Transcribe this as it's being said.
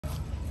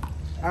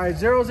All right,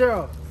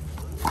 0-0.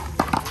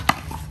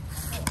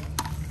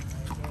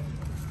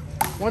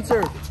 One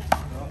serve.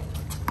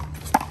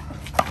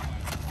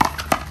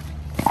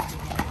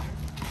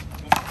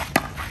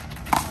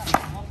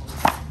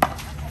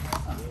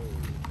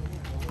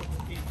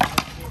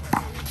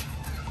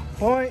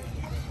 Point.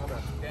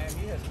 Damn,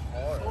 he hits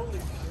hard. Holy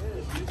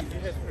shit. He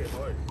hits pretty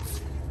hard.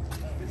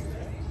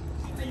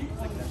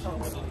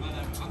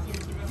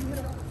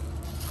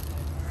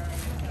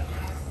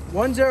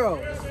 1-0.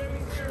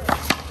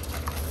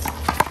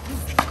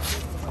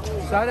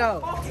 Side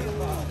out.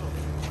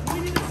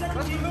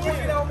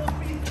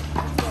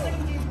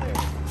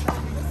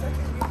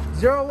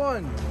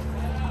 0-1.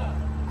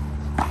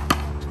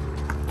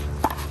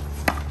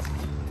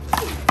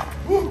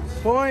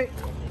 Point.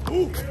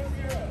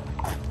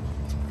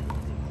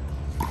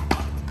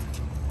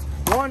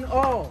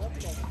 1-0.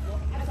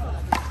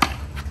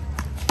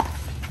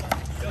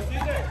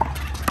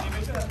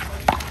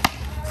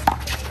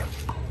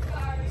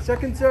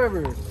 Second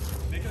server.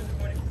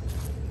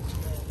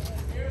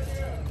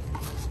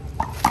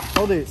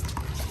 Hold it.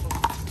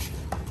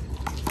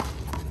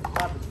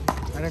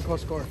 I didn't call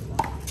score.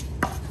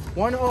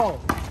 1-0.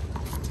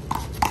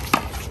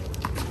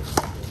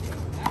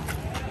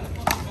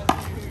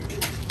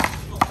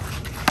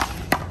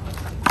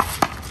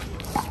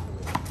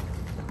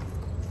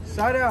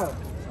 Side out.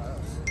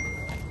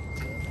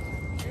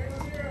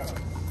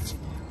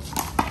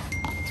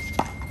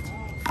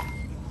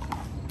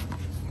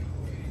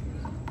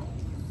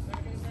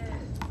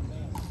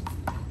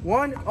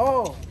 One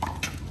all.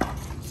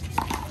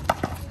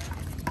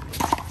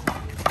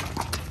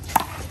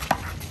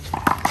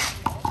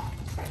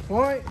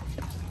 Point.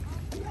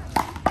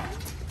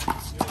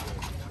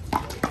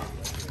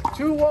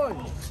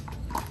 2-1.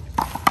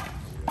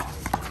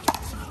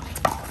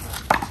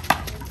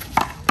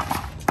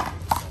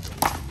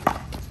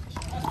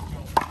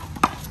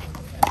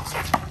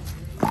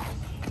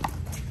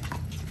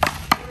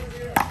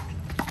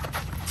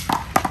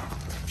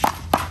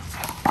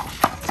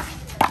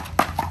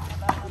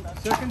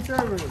 Second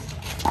server.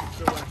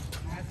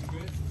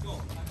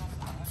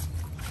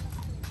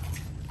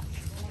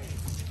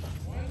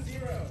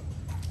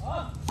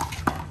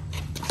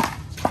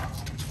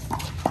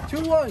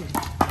 2-1.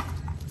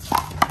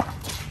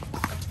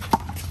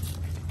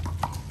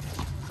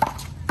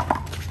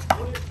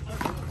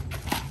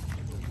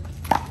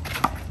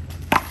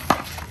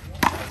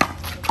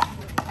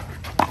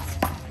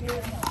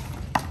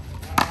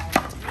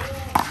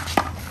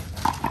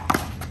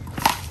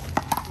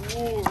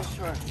 Ooh, that's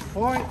right.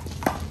 Point.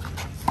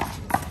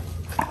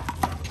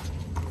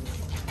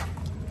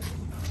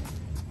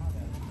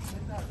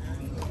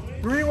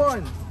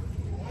 3-1.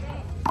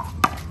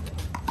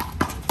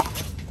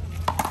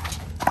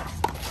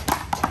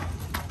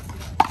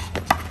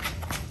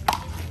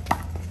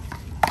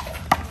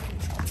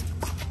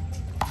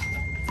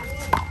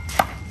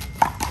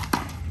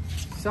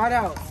 Side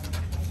out.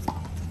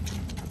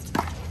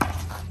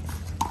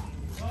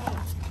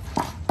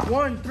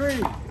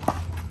 1-3.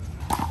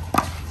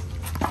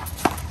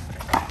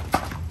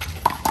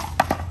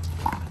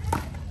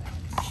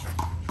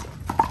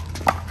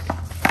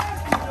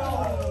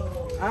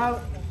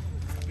 Out.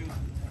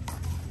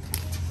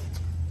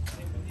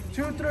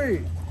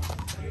 2-3.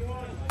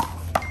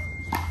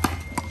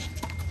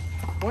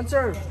 One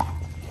serve.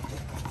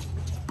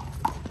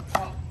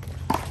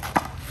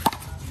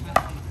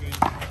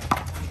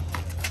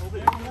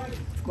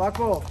 Black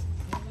ball.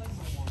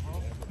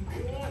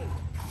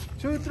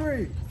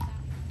 2-3.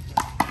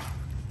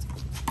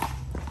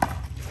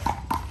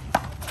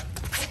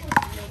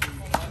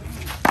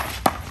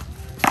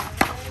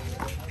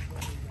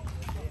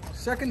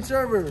 Second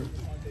server.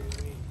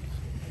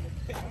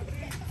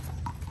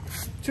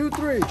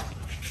 2-3.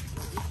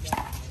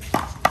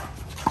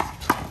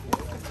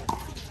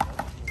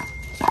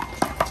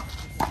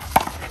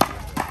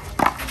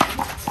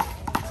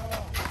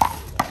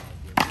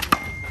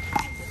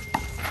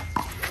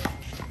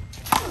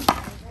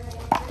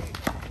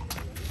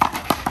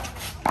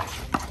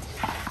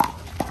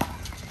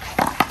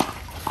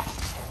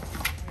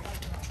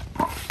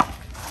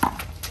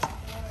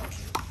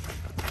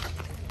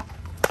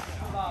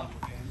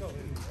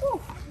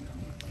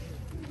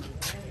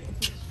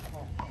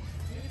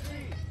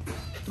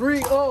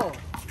 Three all.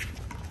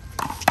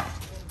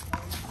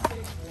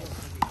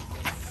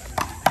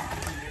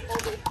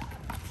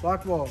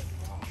 Black ball.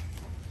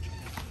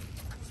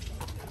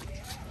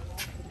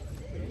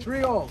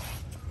 3 all.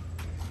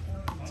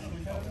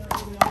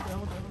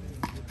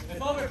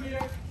 It's over, Peter.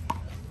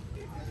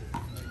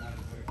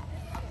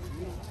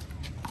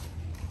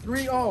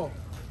 3 all.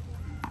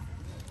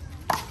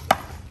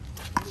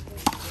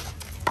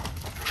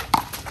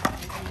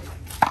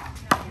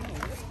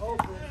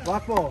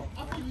 Black ball.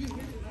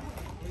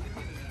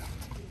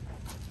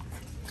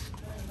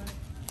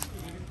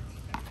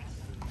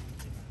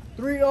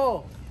 3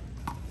 all.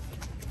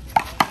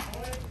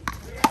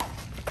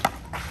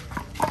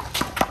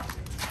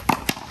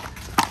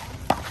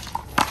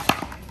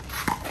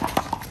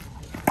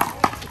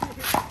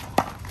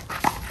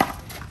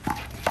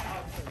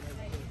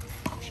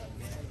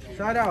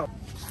 Side out.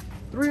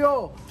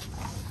 3-0.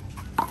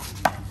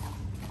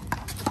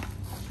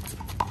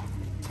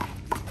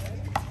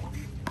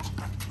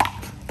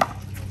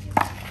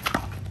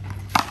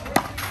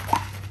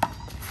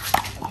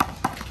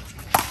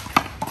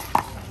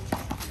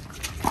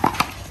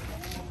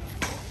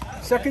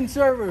 Second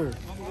server.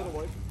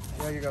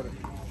 Yeah, you got it.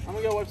 I'm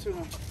gonna get a wipe too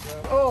now.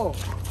 Oh.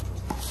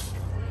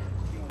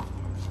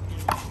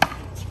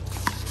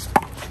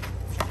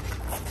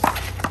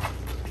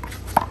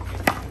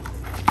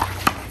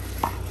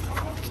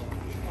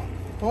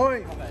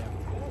 Point.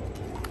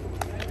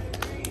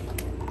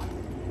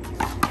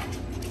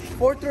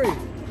 4-3.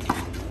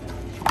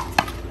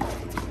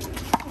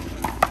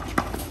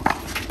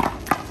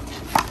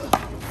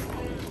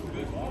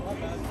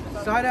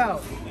 Side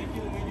out.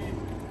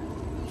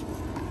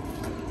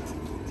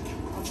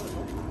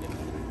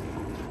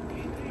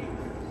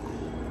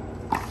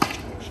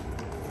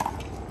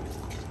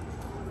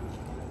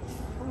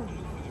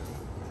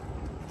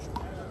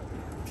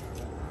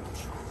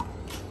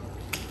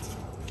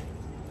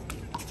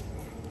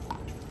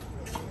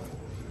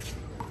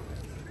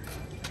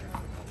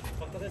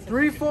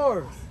 Three,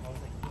 4.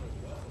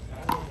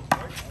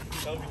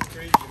 That would be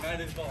crazy. Man,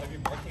 it's about like we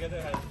worked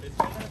together, had a fist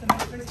fight.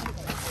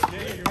 Yeah,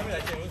 you remember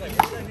that shit? It was like,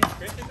 wasn't that me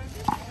Christian?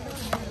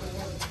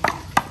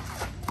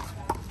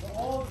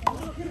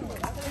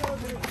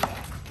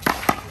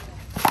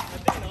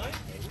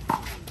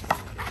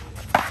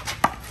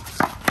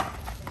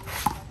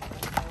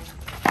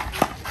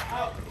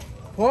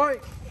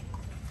 Point.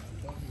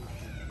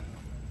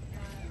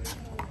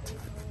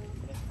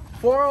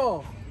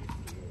 4-0.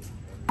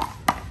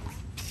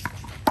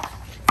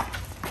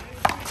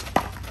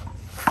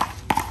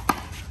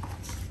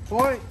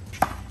 Point.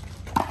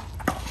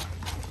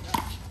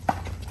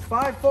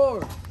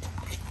 5-4.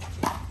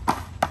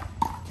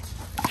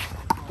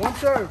 One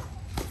serve.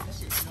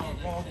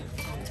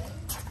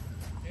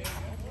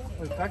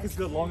 Wait, crack is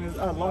good. Long as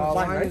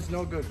Line right? is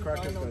no good.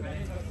 Crack is good.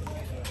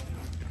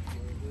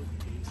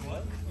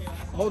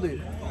 Hold it.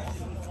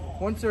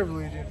 One serve,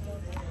 Luigi.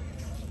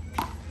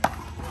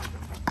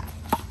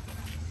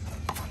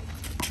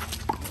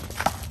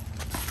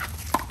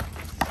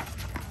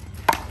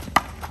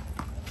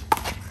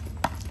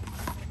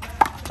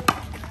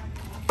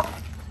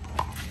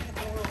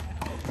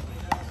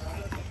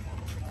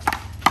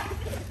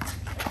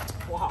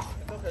 Wow.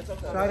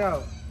 Side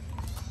out.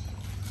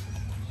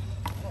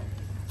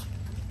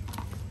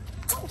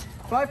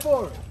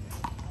 5-4.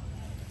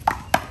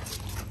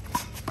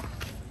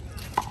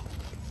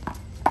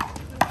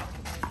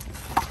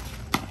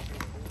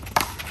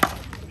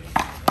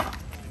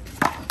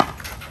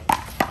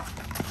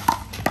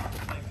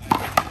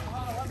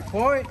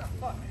 Point.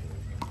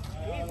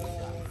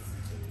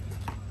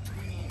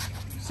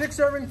 6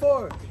 serving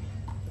 4.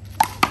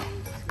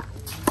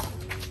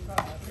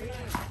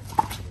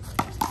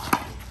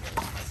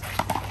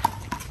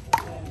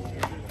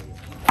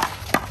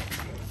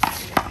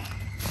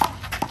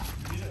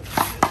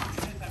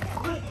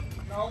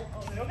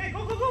 Okay,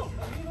 go, go, go.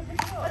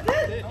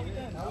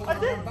 I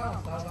did.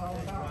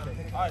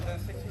 Alright, then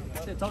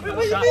 6-2. They told me I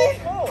shot.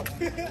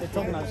 They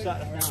told me I shot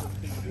now.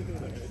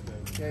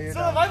 Yeah, you're So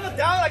down. if I'm a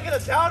down, I get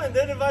a down, and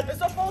then if I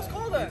it's a false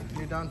call then.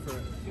 You're down for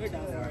it. You're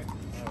down. Alright.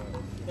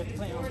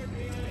 Play on.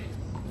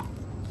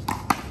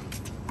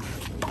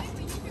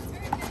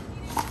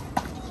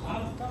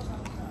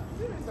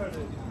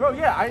 Bro,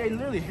 yeah, I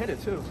literally hit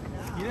it too.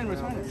 You didn't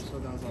return it. So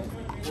down.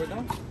 We're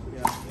done?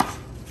 Yeah.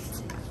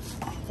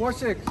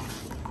 4-6.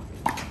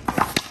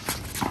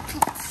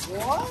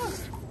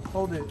 What?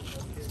 Hold it.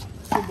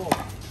 Good ball.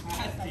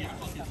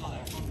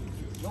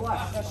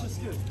 Relax, that's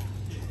just good.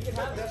 You can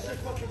have that shit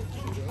fucking.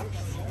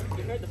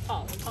 You heard the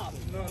pop, pop.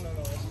 No,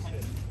 that's just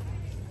it.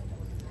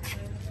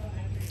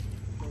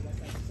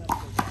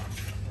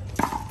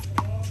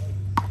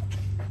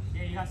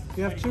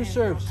 You have 2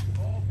 serves.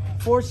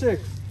 4-6.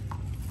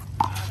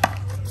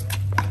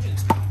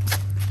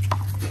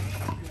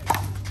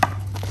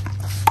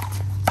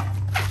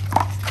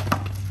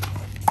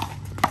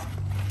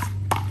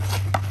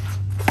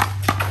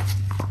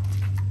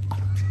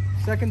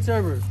 Second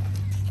server.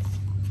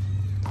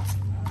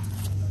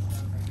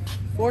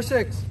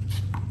 4-6.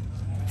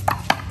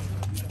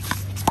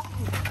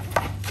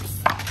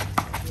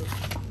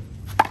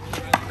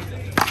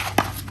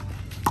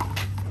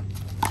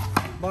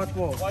 Box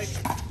ball. Wipe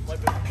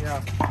it.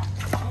 Yeah.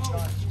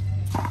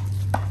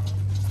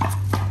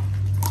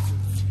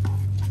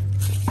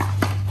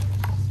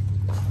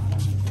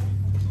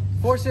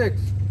 Four,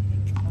 6.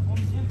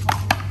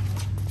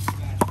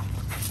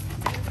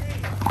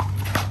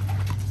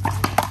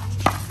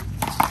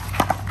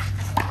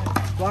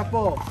 Block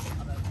ball.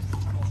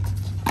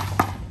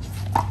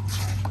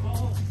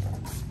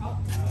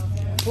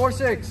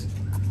 4-6.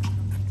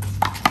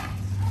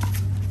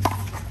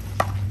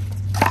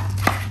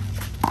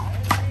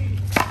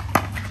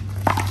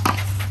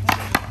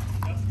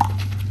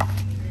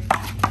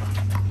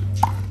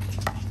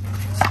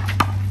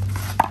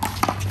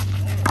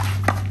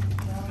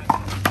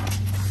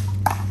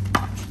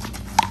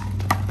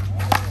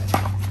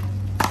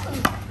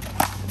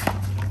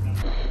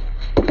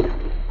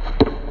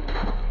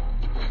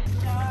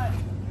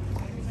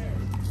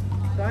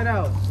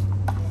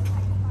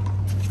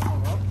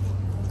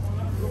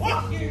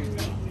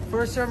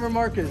 server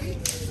Marcus.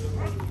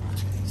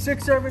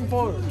 6 serving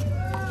 4.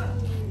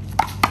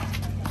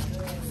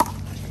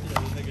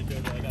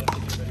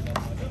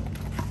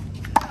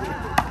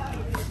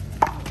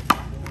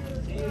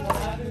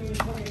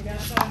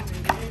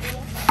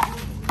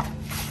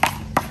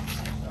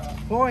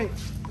 Point.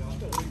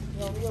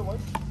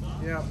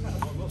 Yeah.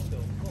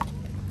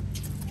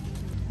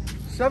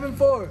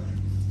 7-4.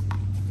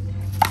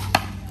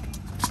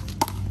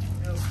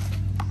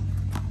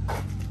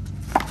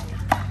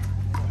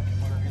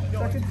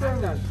 Second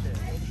serve.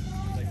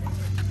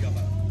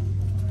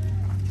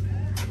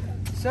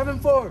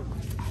 7-4.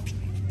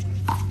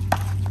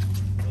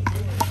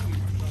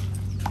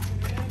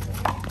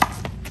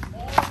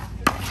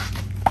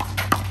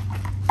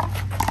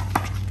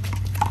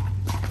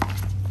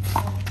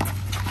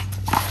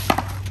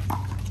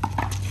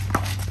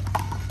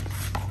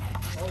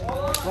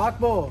 Block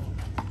ball.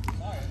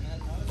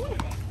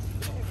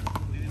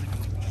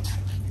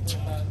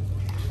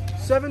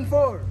 Seven,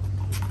 4.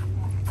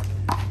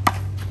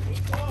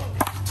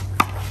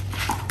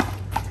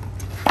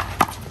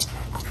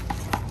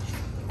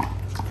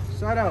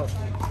 Side out.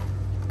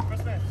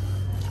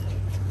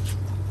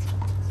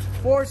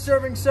 4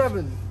 serving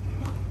 7.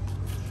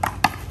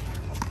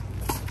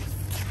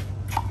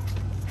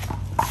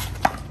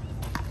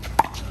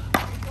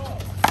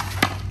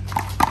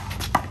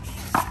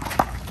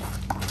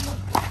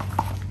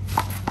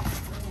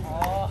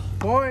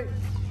 Point.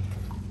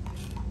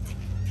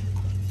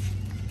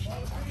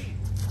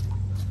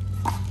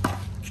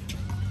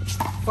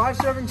 5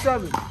 serving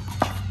 7.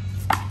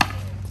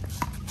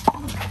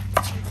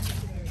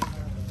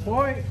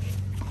 Point.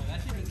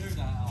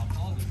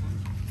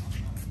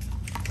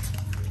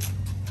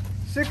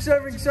 6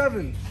 serving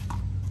 7.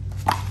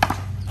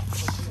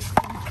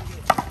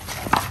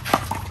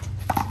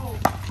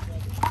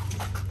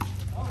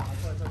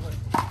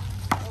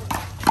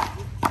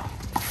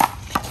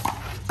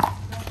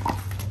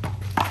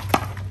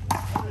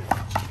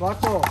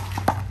 Block ball.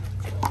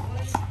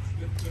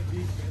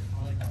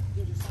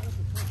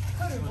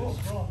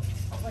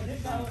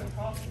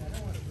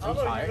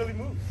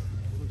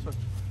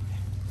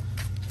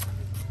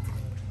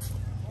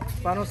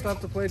 Final stop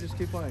to play, just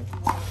keep playing.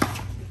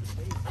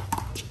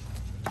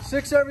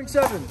 6 serving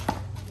 7.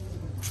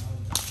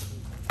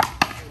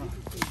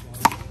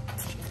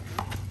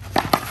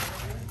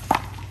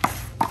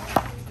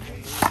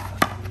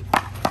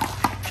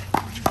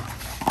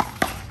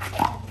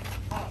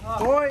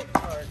 Point.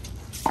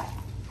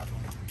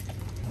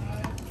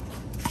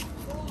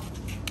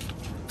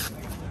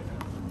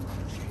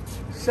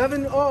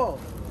 7 all.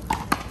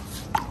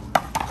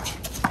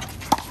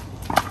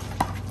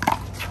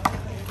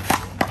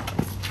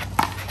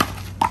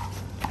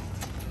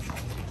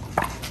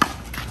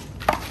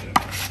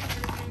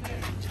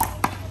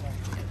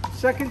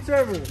 Second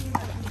server.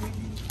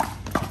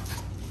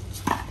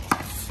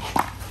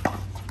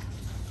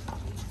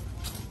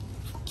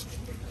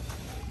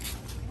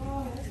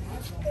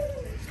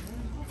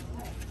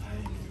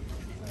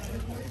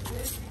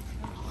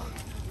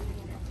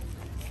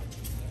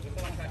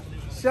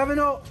 Seven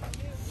all.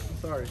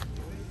 Sorry.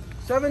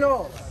 7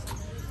 all.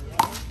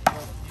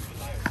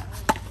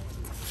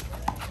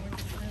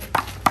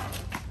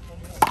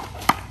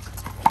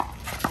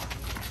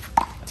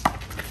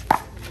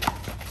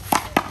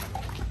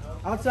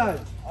 Outside.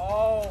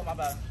 Oh, my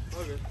bad.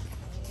 Okay.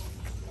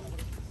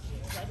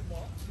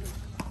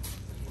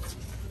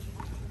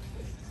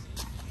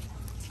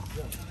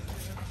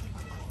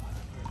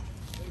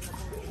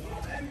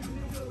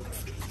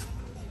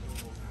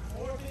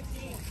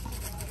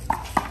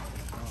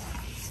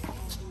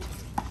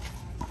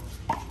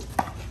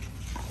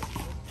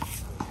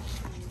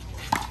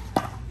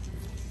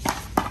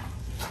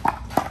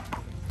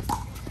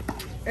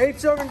 Eight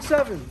serving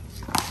 7.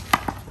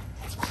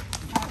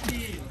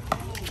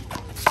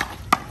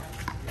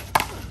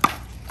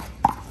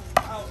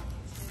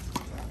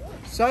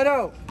 Side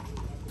out.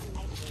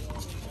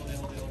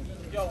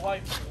 Yo,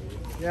 wipe.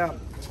 Yeah.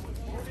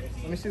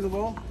 Let me see the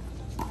ball.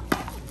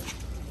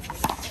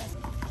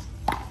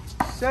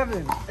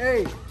 7,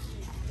 8.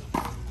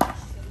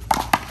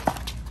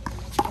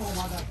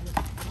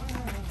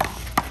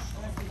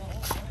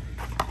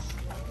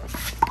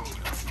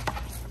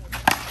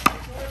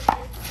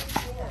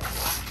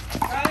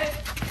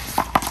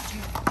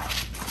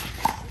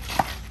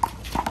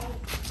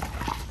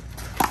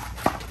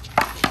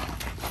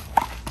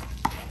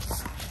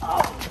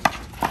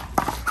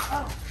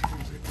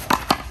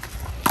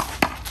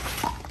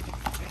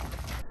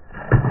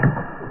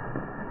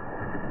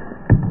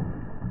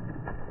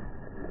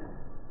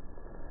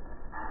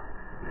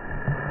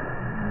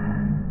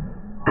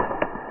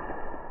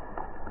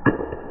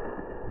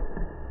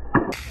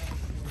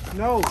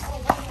 No.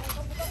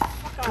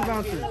 2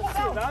 bouncers. I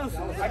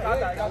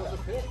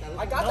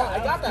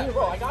got that,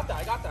 bro. I got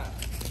that.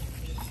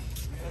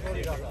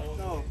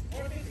 No.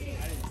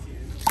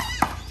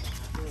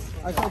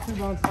 I saw 2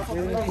 bouncers. They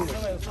didn't see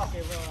it.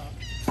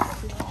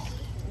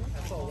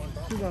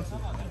 2 bouncers.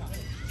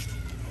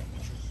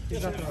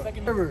 He's not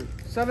gonna.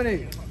 7,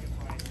 8.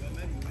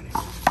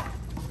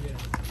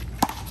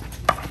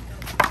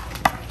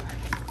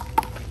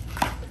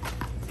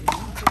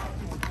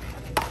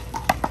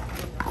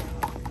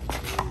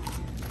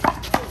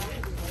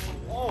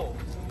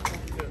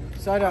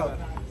 Side out.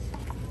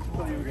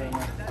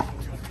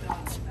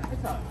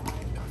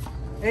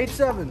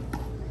 8-7.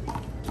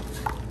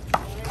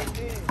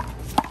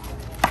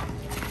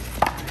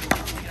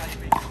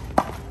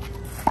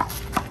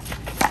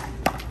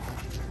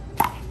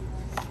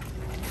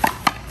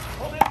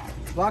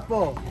 Block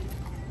ball.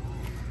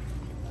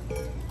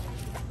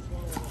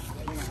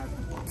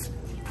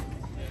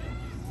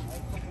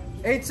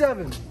 Eight,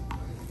 7.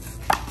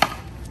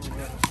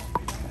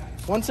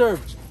 One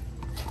serve.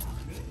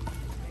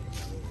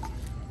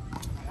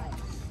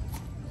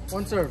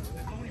 One serve.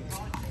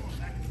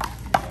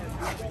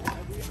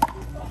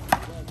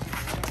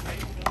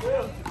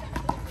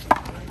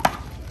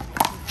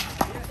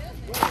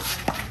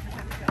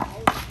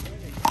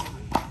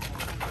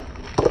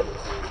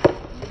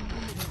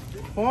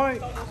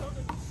 Point.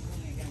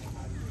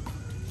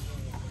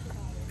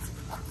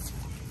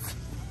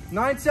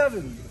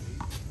 9-7.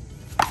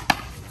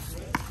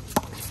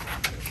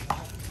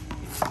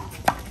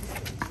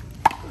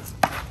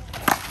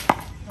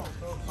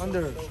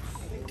 Under.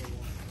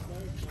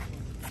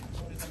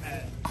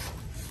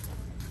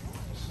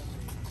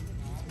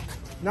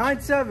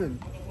 Nine, 7.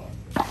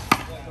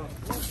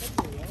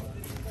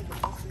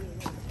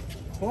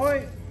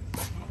 Point.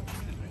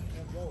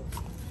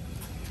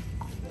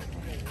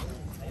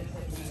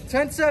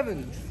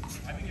 10-7.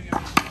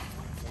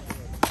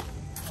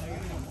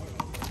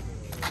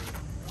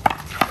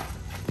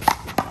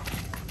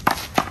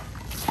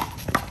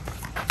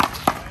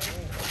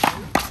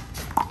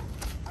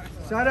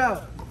 Side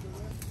out.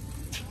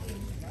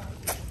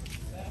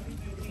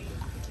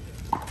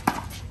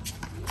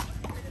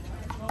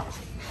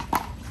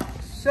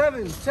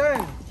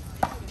 7-10.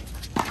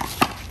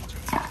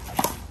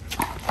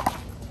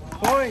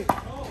 Point.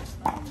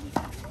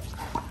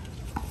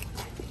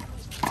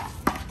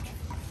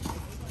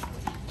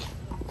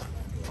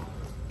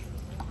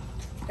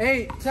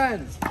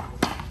 8-10.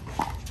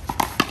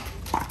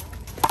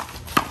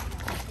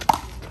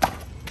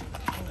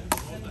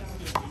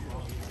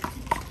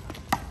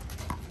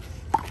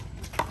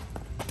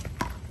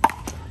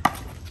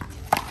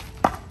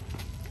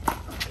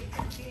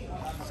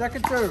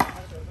 Second serve.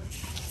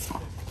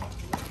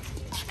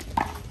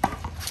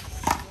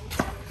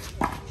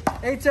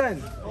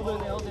 8-10.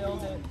 Hold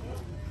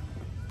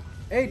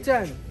it.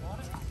 8-10.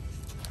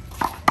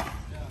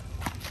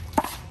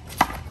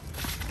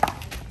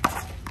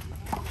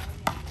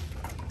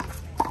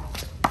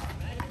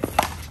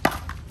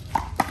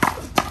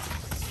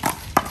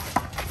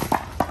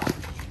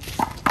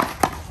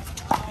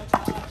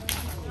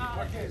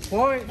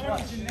 Point.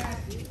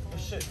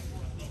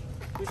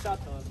 Good shot,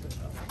 though.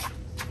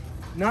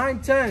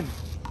 9-10.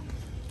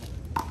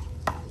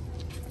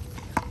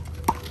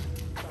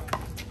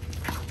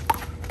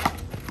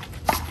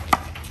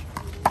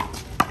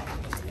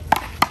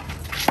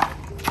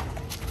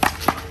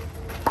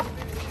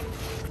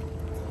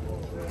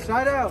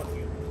 Side out.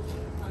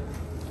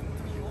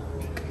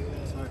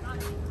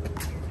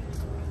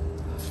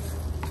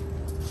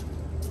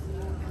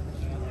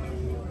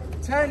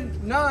 Ten,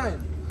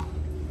 9.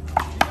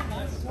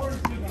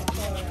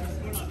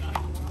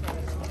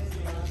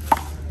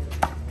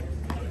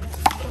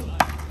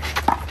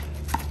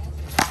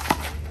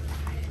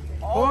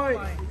 Point.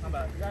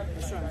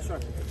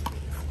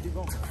 Keep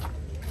going.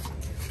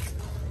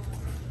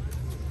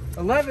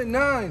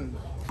 11-9.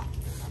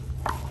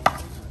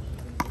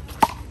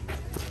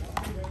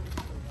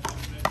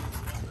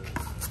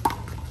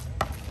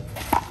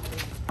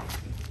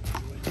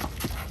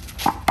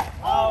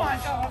 Oh my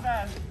God, my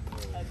bad.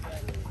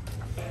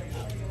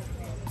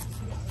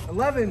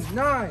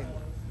 11-9.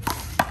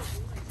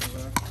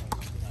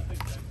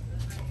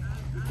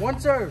 One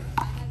serve.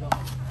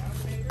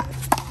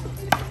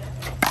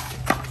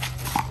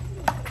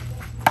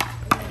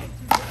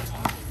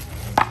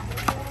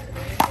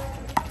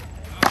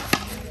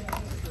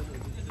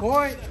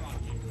 Point.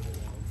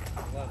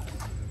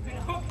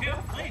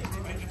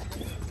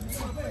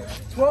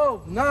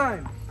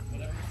 12-9.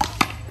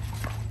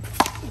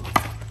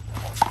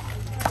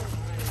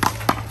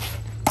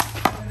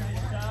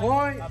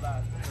 Point.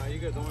 No, you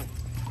good, don't worry.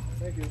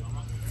 Thank you.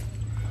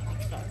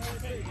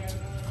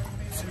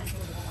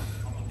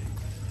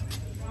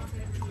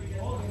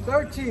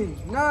 Thirteen,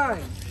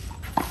 9.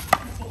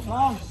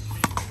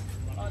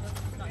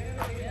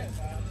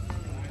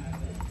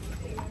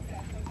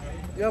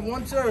 You have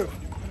one serve.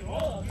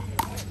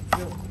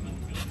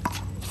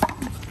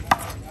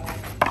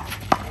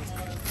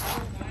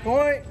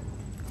 Point.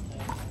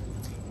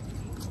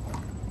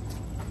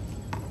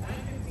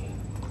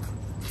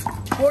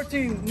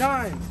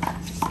 14-9.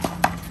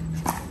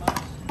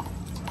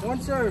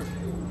 One serve.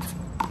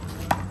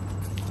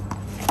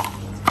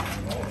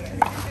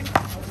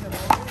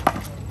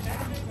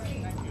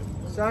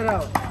 Side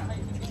out.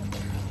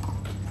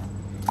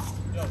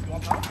 Yo, you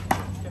want power?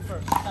 Get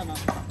first. Time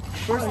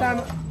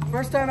out.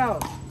 First time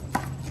out.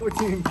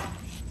 14.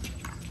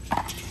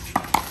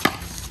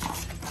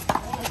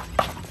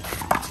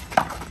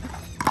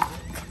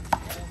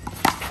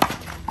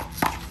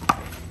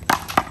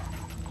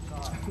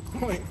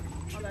 Point.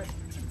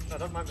 No,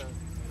 that's my bad.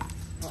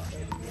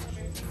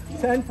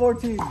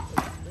 10-14.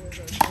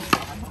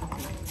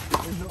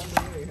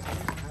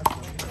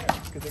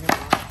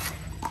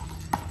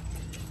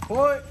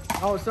 Point.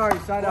 Oh, sorry,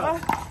 side out.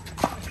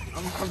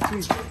 I'm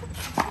cheap.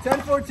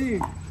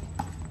 10-14.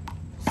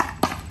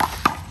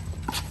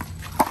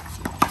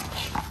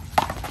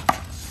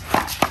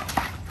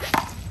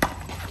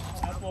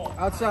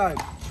 Outside.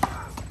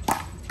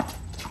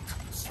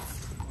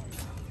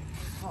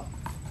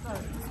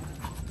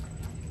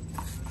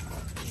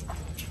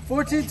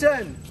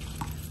 $14-10.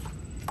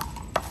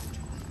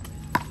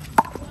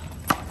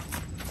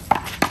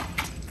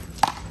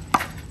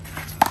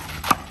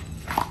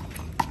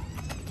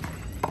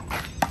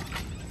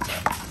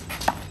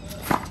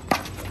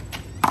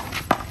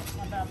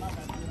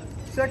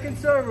 Second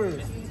server.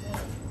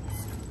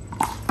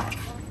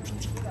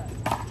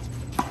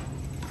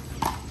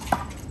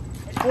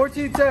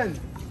 $14-10.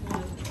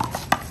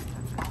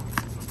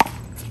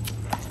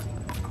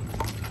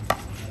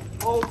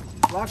 Oh,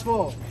 black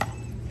ball.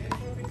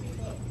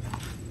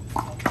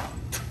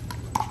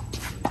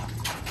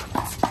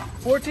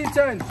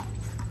 $14-10.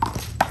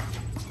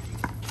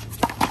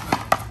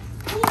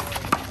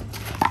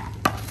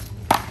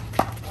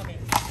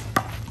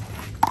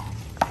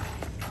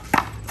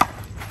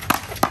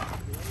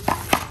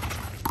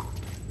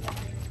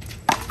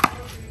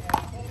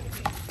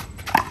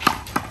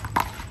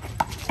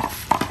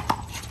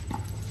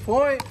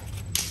 Point.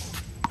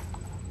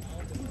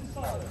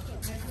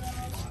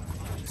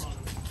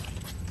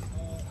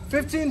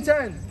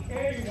 $15-10.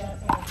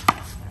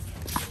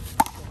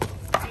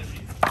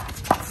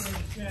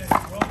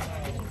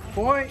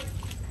 Point.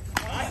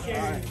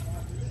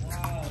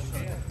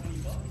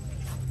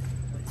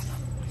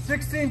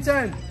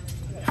 16-10.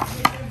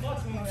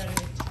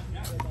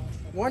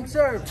 One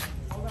serve.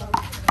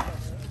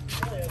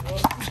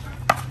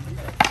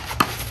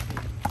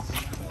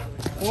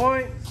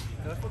 Point.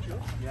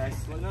 Yes.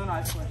 No,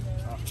 I swear.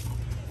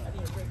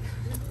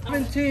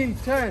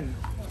 17-10.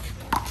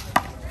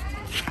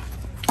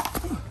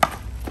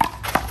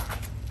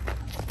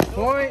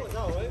 Point.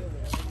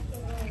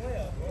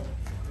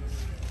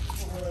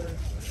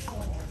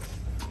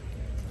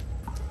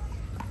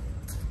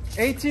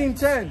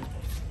 18-10.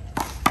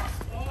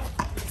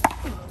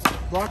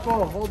 Block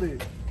ball, hold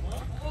it.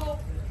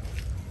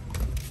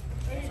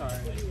 Sorry. No,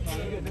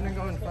 it didn't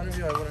go in front of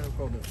you, I wouldn't have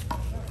called it.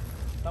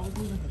 That was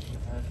losing.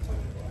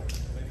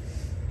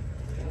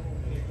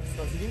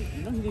 So he didn't,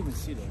 he didn't even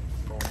see the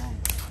ball wrong.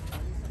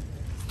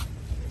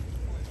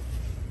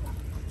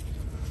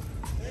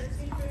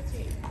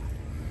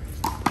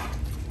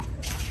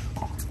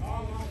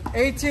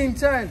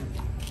 18-10.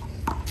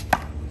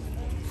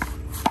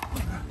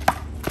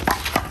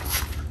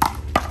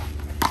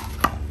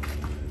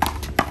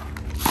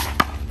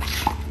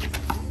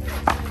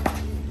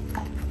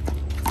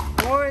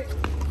 Point.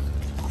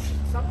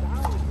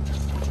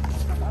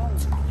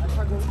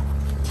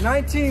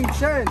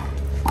 19-10.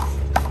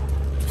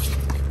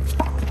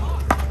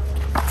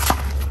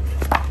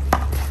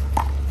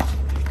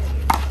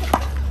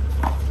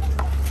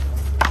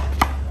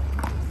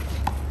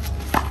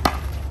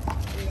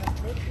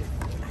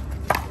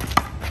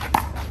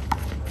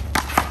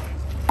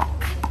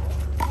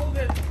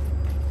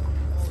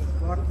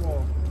 Block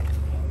ball.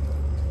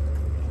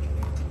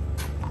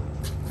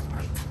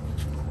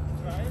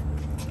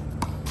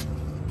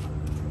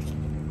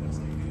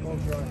 Ball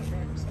dry.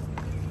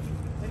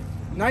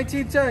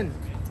 19-10.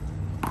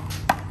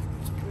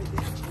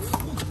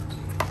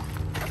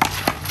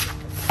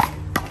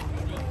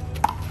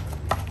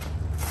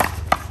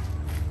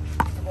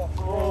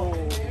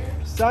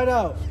 Side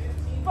out.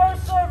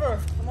 First server.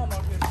 Come on,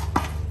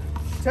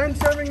 Marcus. 10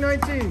 serving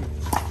 19.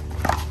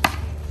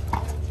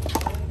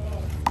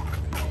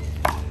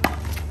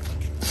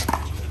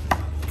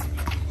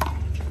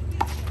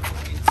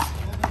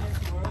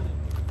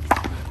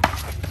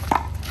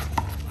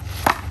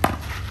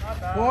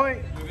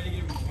 Point.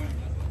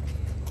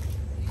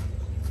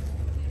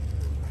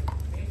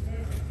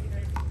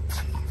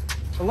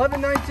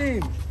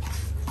 11-19.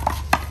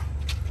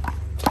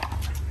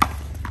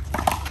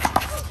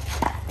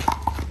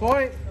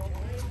 Point.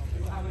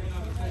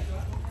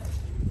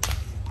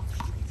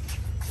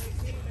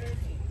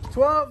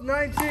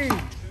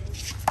 12-19.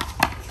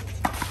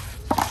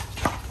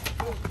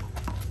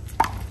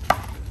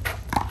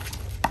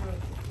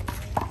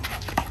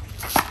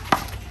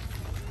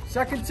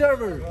 Second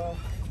server.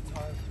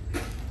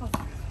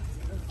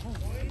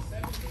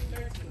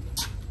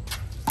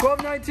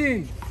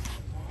 12-19.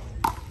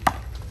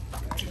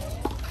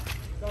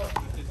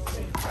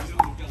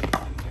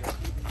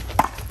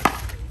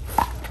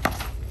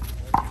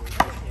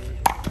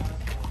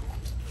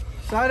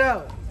 Side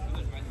out.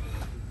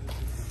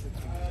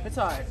 It's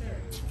all right.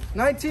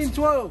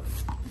 19-12.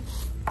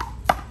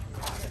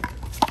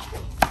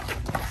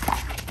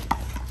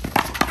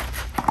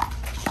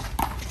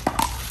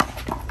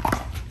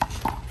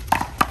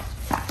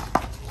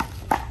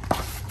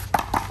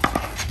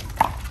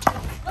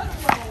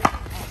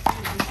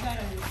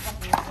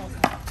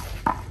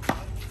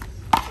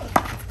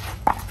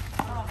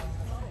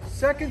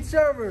 Second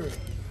server.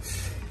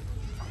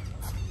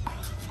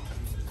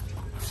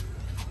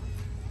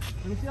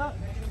 me see that.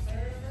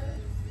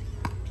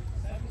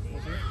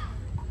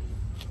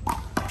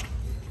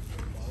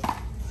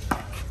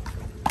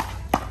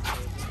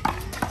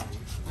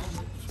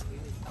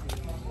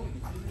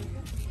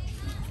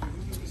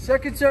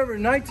 Second server,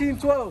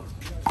 19-12.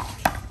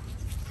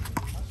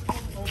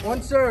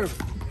 One serve.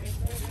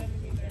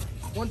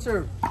 One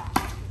serve.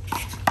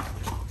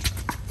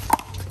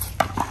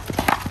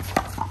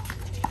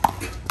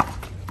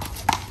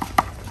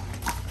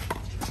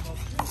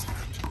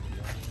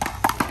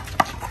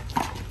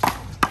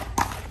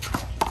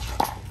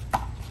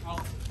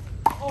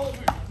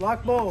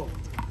 Block ball.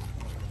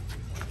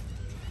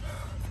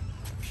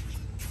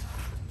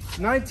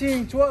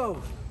 19-12.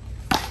 Go.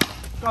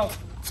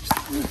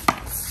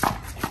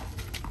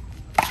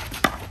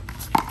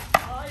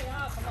 Oh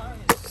yeah, come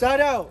on.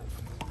 Side out.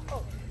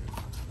 Oh.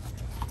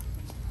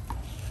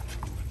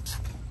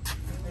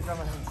 It's on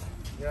my hands.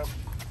 Yep.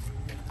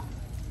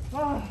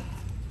 Ah.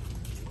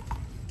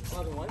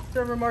 11-1.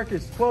 Server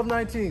Marcus,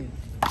 12-19.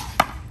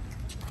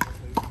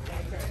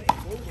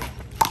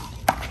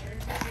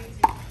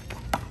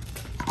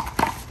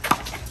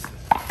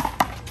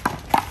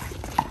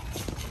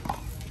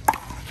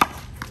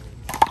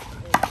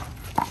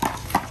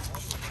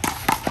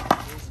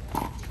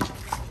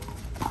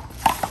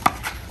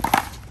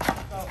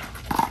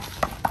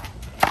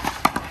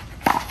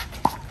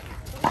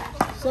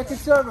 Second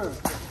server.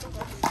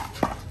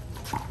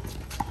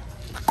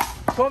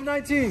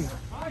 12-19.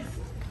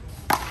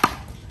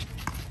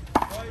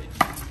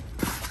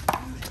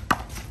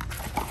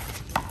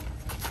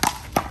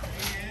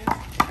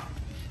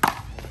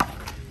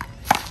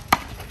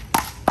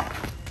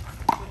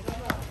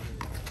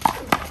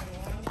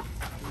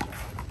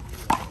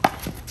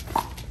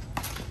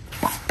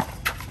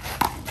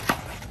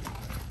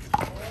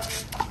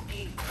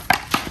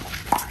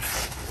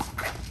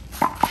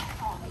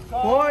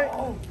 Point.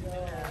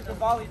 The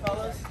volley,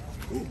 fellas.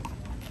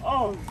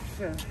 Oh,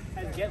 shit.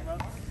 Had to get, bro.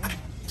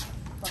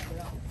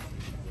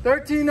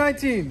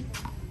 13-19.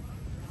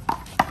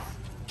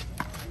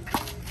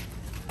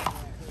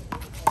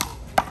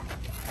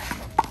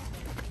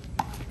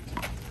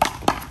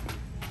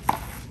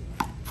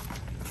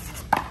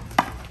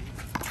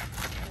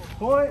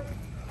 Point.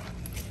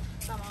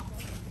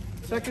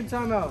 Second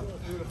timeout.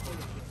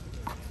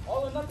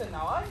 All or nothing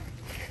now, eh?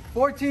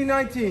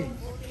 14-19.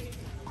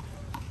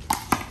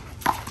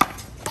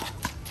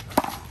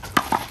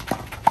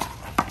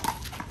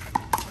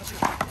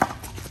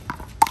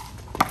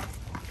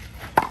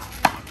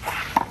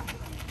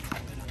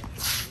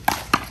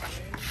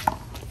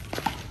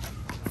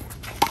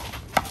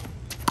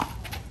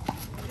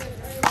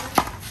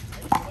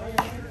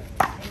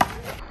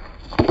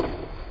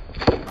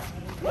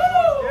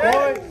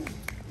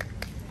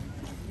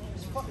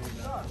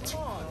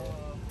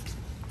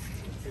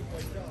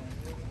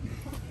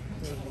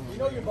 You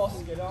know your boss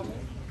is good on me.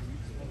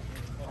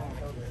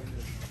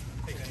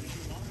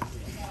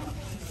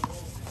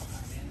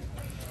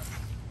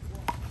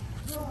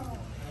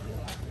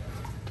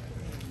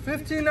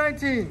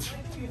 15-19.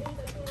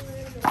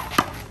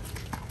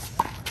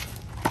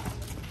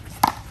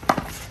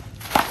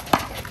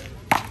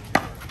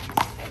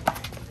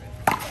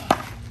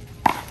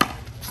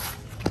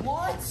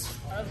 What?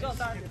 Let's go,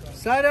 sorry.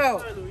 Side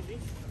out. Sorry, Luigi.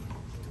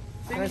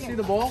 Can I see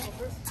the ball?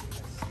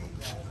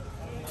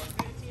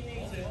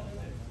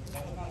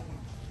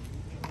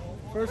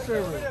 First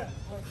server.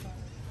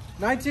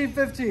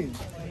 19-15.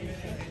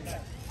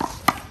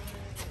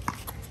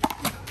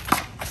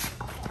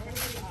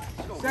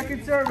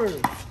 Second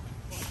server.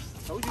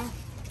 Told you.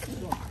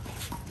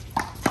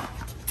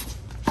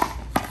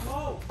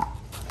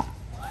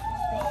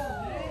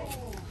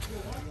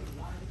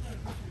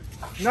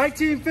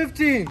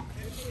 19-15.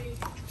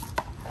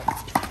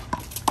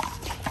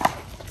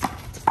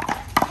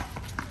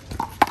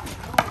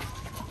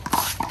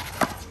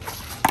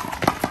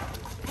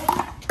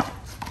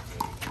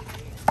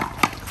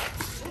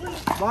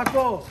 Block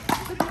ball.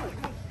 You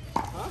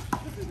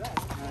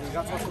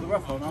got to talk to the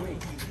ref, though, not me.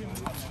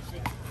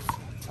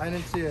 I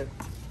didn't see it.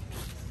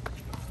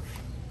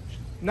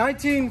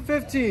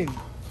 19-15.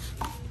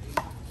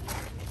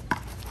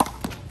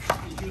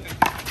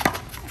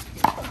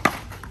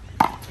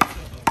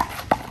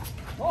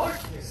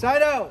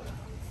 Side out.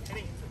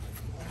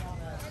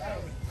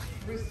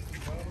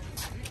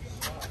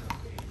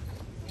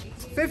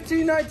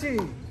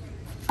 15-19.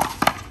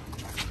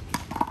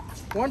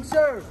 One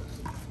serve.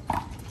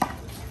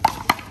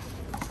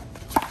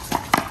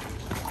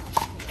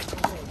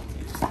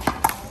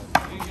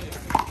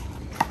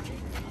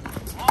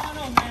 I don't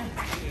know, man.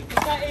 This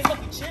guy ain't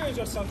lucky cheers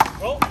or something,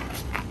 bro.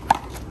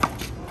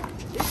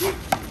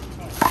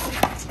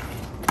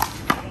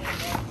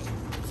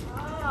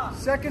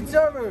 Second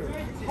server.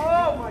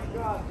 Oh my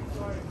God.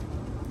 Sorry.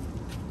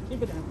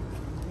 Keep it down.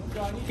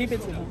 Keep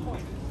it down.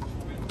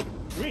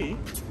 3?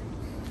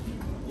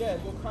 Yeah,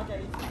 you'll crack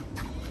at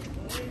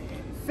 18.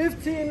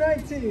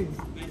 15-19.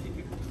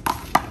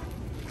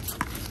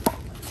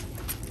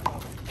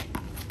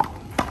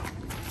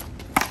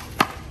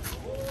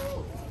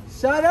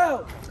 Shut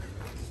out.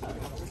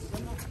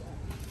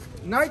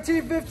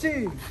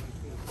 19-15.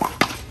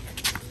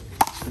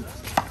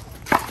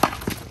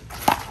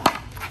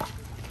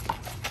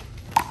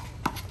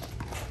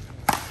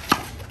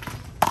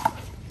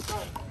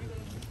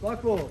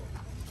 Block ball.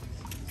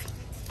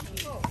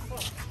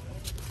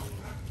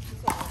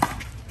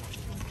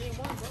 Game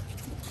 1, bro.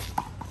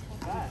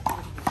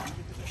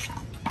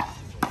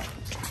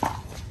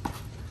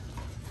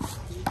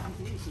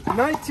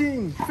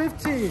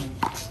 19-15.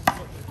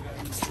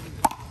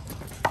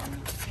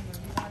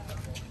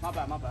 My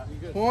bad, my bad. You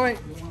good? Point.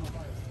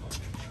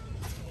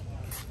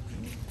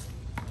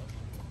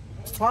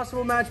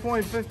 Possible match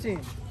point 15.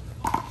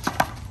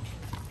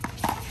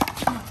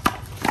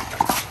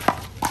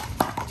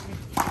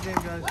 Good game,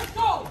 guys. Let's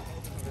go!